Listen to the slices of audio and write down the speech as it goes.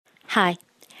Hi,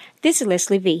 this is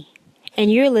Leslie V,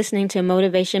 and you're listening to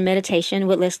Motivation Meditation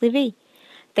with Leslie V.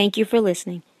 Thank you for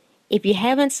listening. If you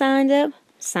haven't signed up,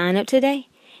 sign up today.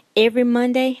 Every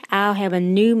Monday, I'll have a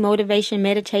new motivation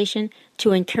meditation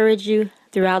to encourage you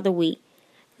throughout the week.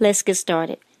 Let's get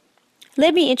started.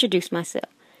 Let me introduce myself.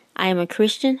 I am a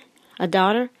Christian, a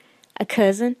daughter, a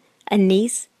cousin, a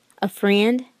niece, a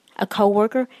friend, a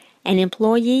co-worker, an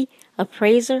employee, a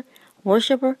praiser,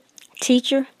 worshiper,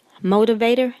 teacher,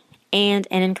 motivator, and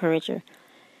an encourager.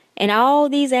 In all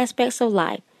these aspects of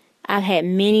life, I've had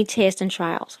many tests and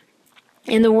trials.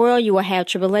 In the world you will have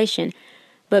tribulation,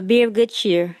 but be of good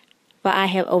cheer, for I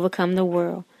have overcome the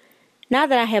world. Not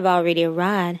that I have already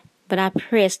arrived, but I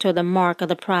press toward the mark of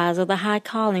the prize of the high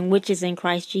calling which is in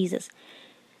Christ Jesus.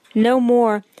 No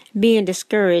more being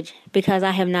discouraged because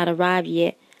I have not arrived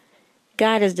yet.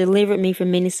 God has delivered me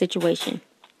from many situations.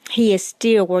 He is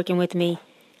still working with me.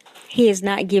 He has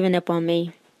not given up on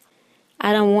me.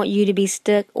 I don't want you to be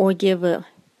stuck or give up.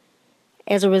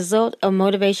 As a result of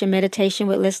Motivation Meditation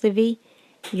with Leslie V,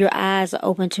 your eyes are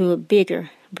open to a bigger,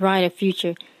 brighter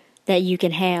future that you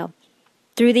can have.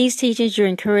 Through these teachings, you're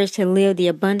encouraged to live the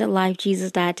abundant life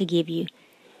Jesus died to give you.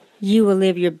 You will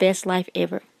live your best life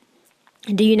ever.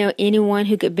 Do you know anyone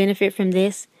who could benefit from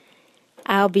this?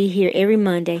 I'll be here every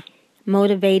Monday,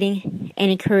 motivating and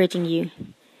encouraging you.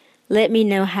 Let me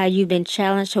know how you've been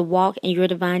challenged to walk in your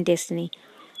divine destiny.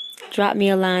 Drop me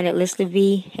a line at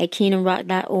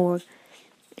lesliev@kingdomrock.org.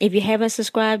 If you haven't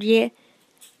subscribed yet,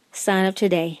 sign up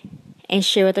today and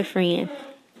share with a friend.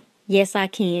 Yes, I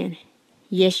can.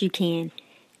 Yes, you can.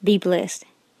 Be blessed.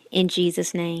 In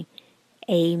Jesus' name,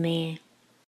 amen.